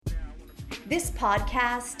This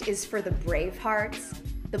podcast is for the bravehearts,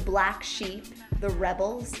 the black sheep, the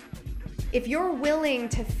rebels. If you're willing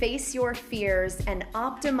to face your fears and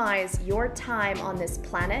optimize your time on this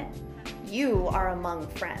planet, you are among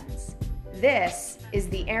friends. This is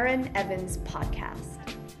the Erin Evans Podcast.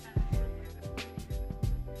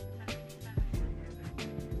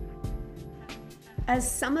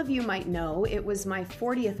 As some of you might know, it was my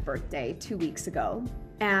 40th birthday 2 weeks ago,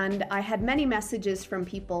 and I had many messages from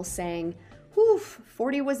people saying, "Whew,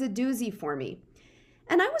 40 was a doozy for me."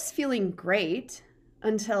 And I was feeling great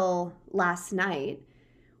until last night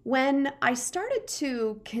when I started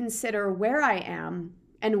to consider where I am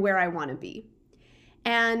and where I want to be.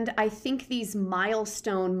 And I think these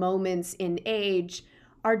milestone moments in age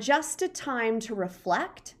are just a time to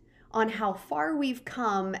reflect on how far we've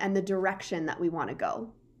come and the direction that we want to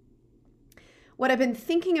go. What I've been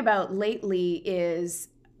thinking about lately is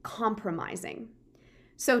compromising.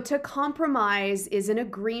 So to compromise is an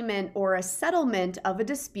agreement or a settlement of a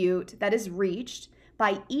dispute that is reached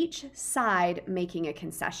by each side making a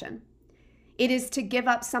concession. It is to give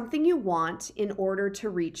up something you want in order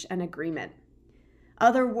to reach an agreement.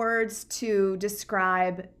 Other words to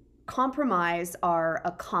describe compromise are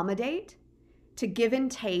accommodate, to give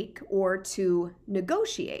and take, or to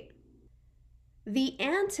negotiate. The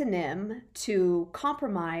antonym to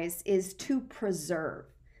compromise is to preserve,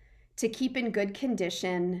 to keep in good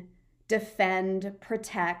condition, defend,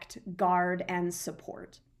 protect, guard, and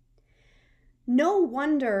support. No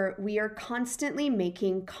wonder we are constantly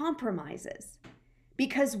making compromises,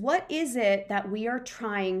 because what is it that we are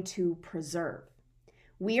trying to preserve?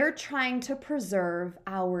 We are trying to preserve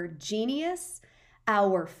our genius,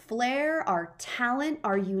 our flair, our talent,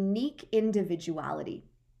 our unique individuality.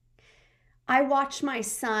 I watch my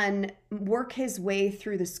son work his way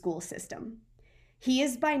through the school system. He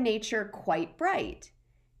is by nature quite bright.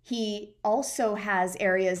 He also has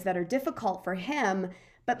areas that are difficult for him,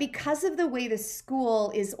 but because of the way the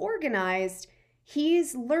school is organized,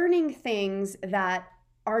 he's learning things that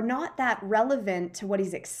are not that relevant to what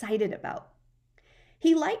he's excited about.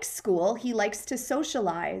 He likes school, he likes to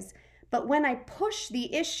socialize, but when I push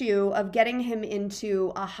the issue of getting him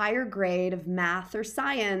into a higher grade of math or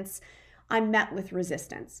science, I'm met with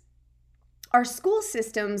resistance. Our school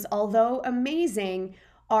systems, although amazing,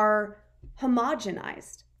 are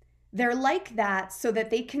homogenized. They're like that so that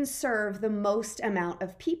they can serve the most amount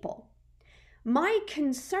of people. My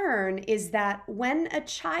concern is that when a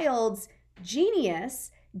child's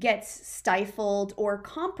genius gets stifled or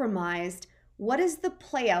compromised, what is the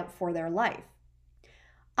play out for their life?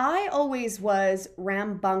 I always was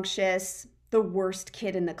rambunctious, the worst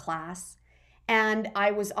kid in the class, and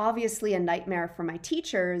I was obviously a nightmare for my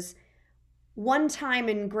teachers. One time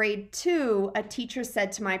in grade 2, a teacher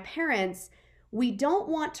said to my parents, "We don't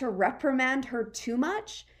want to reprimand her too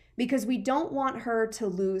much because we don't want her to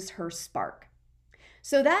lose her spark."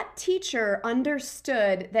 So that teacher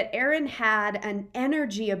understood that Erin had an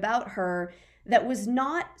energy about her that was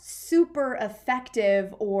not super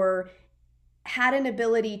effective or had an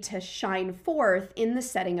ability to shine forth in the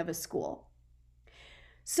setting of a school.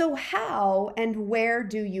 So how and where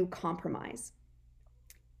do you compromise?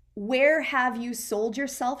 Where have you sold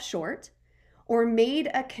yourself short or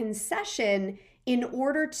made a concession in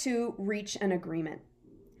order to reach an agreement?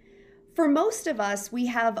 For most of us, we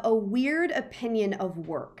have a weird opinion of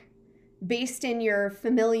work. Based in your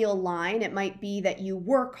familial line, it might be that you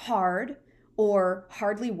work hard or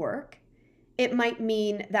hardly work. It might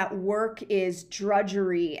mean that work is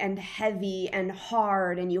drudgery and heavy and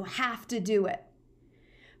hard and you have to do it.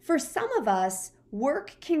 For some of us,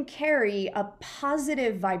 work can carry a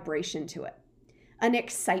positive vibration to it, an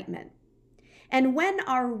excitement. And when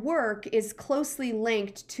our work is closely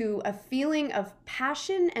linked to a feeling of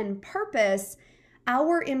passion and purpose,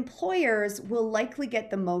 our employers will likely get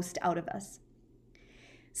the most out of us.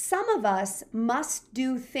 Some of us must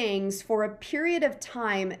do things for a period of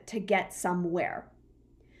time to get somewhere.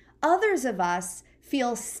 Others of us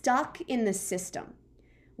feel stuck in the system.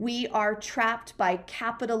 We are trapped by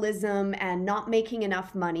capitalism and not making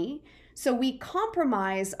enough money, so we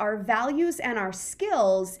compromise our values and our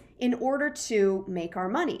skills in order to make our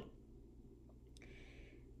money.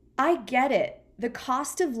 I get it. The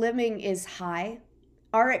cost of living is high.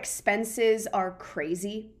 Our expenses are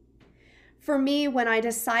crazy. For me, when I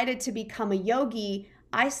decided to become a yogi,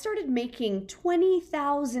 I started making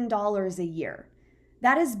 $20,000 a year.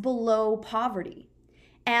 That is below poverty.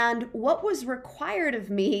 And what was required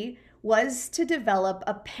of me was to develop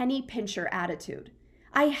a penny pincher attitude.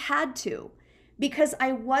 I had to, because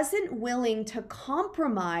I wasn't willing to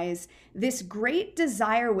compromise this great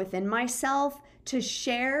desire within myself to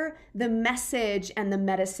share the message and the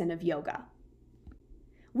medicine of yoga.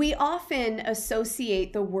 We often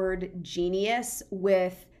associate the word genius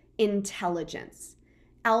with intelligence.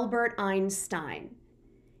 Albert Einstein,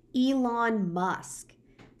 Elon Musk,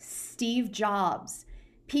 Steve Jobs,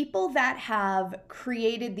 people that have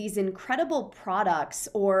created these incredible products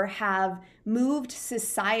or have moved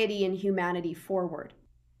society and humanity forward.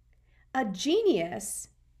 A genius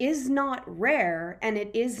is not rare and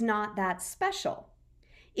it is not that special.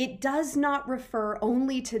 It does not refer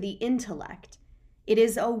only to the intellect. It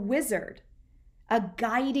is a wizard, a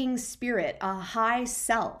guiding spirit, a high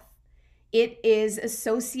self. It is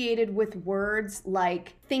associated with words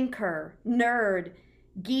like thinker, nerd,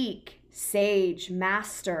 geek, sage,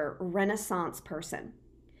 master, Renaissance person.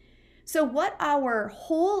 So what our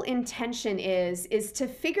whole intention is to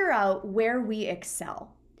figure out where we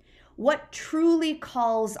excel, what truly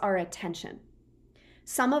calls our attention.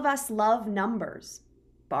 Some of us love numbers,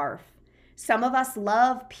 barf. Some of us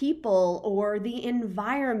love people or the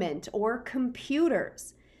environment or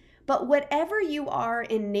computers. But whatever you are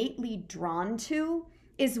innately drawn to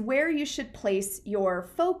is where you should place your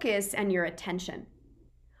focus and your attention.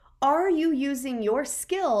 Are you using your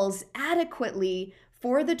skills adequately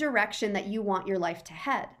for the direction that you want your life to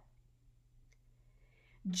head?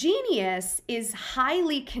 Genius is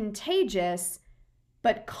highly contagious,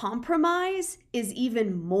 but compromise is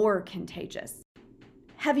even more contagious.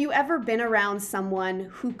 Have you ever been around someone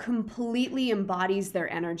who completely embodies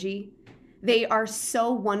their energy? They are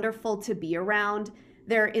so wonderful to be around.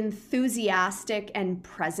 They're enthusiastic and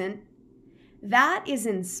present. That is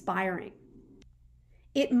inspiring.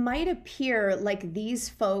 It might appear like these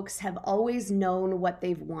folks have always known what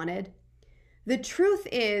they've wanted. The truth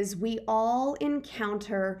is, we all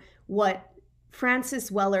encounter what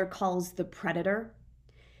Francis Weller calls the predator.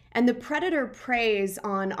 And the predator preys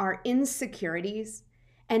on our insecurities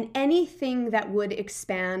and anything that would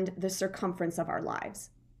expand the circumference of our lives.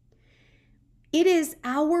 It is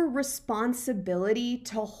our responsibility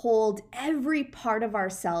to hold every part of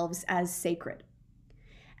ourselves as sacred.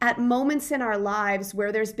 At moments in our lives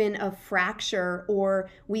where there's been a fracture or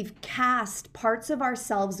we've cast parts of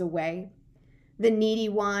ourselves away, the needy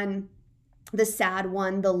one, the sad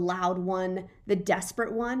one, the loud one, the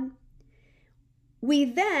desperate one, we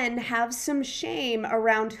then have some shame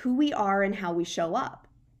around who we are and how we show up.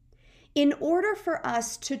 In order for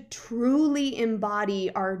us to truly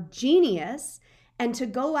embody our genius and to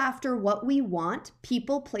go after what we want,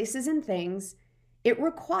 people, places, and things, it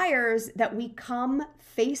requires that we come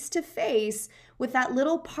face to face with that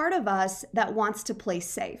little part of us that wants to play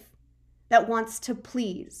safe, that wants to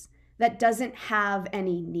please, that doesn't have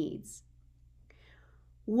any needs.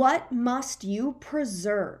 What must you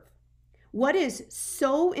preserve? What is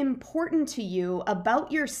so important to you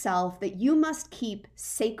about yourself that you must keep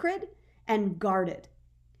sacred and guarded?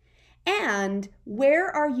 And where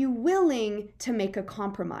are you willing to make a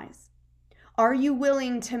compromise? Are you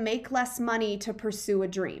willing to make less money to pursue a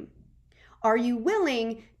dream? Are you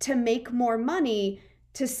willing to make more money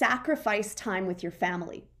to sacrifice time with your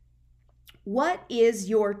family? What is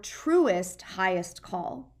your truest, highest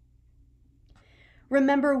call?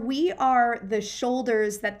 Remember, we are the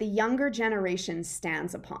shoulders that the younger generation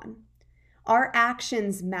stands upon. Our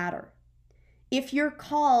actions matter. If you're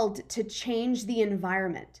called to change the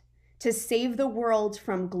environment, to save the world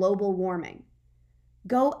from global warming,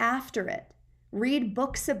 go after it. Read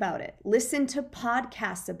books about it. Listen to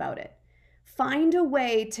podcasts about it. Find a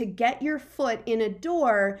way to get your foot in a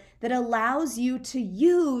door that allows you to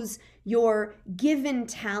use your given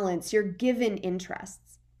talents, your given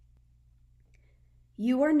interests.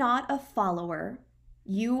 You are not a follower.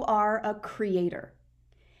 You are a creator.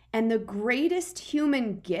 And the greatest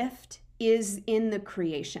human gift is in the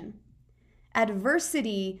creation.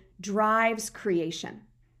 Adversity drives creation.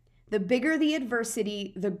 The bigger the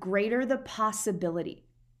adversity, the greater the possibility.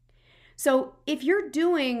 So if you're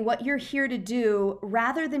doing what you're here to do,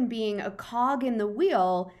 rather than being a cog in the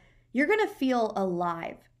wheel, you're going to feel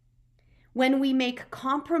alive. When we make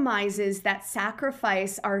compromises that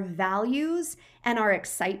sacrifice our values and our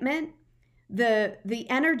excitement, the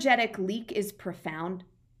energetic leak is profound.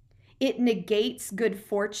 It negates good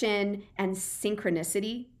fortune and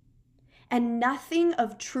synchronicity, and nothing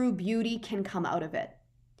of true beauty can come out of it.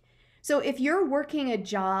 So if you're working a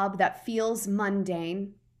job that feels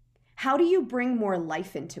mundane, how do you bring more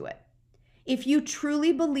life into it? If you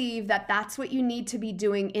truly believe that that's what you need to be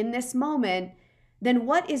doing in this moment, then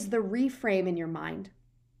what is the reframe in your mind?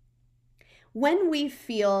 When we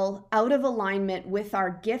feel out of alignment with our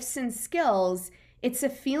gifts and skills, it's a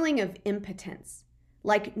feeling of impotence,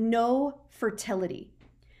 like no fertility.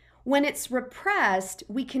 When it's repressed,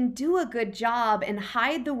 we can do a good job and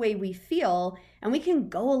hide the way we feel, and we can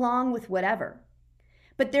go along with whatever.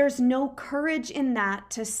 But there's no courage in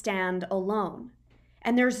that to stand alone.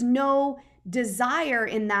 And there's no desire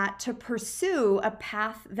in that to pursue a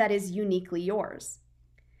path that is uniquely yours.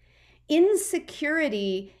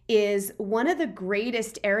 Insecurity is one of the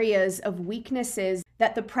greatest areas of weaknesses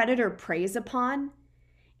that the predator preys upon.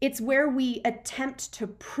 It's where we attempt to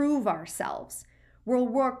prove ourselves. We'll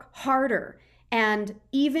work harder, and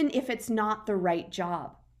even if it's not the right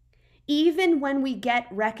job. Even when we get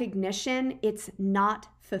recognition, it's not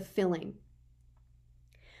fulfilling.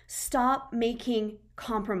 Stop making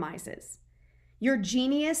compromises. Your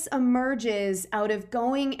genius emerges out of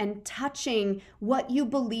going and touching what you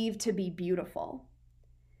believe to be beautiful.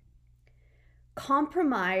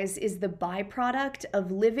 Compromise is the byproduct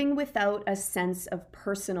of living without a sense of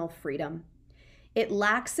personal freedom. It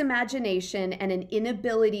lacks imagination and an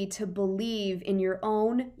inability to believe in your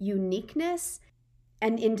own uniqueness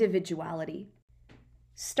and individuality.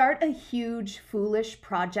 Start a huge, foolish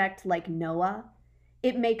project like Noah.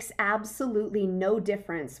 It makes absolutely no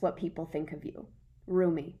difference what people think of you.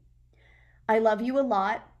 Rumi. I love you a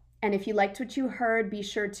lot, and if you liked what you heard, be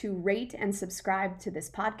sure to rate and subscribe to this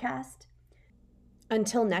podcast.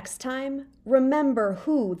 Until next time, remember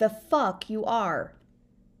who the fuck you are.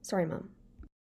 Sorry, Mom.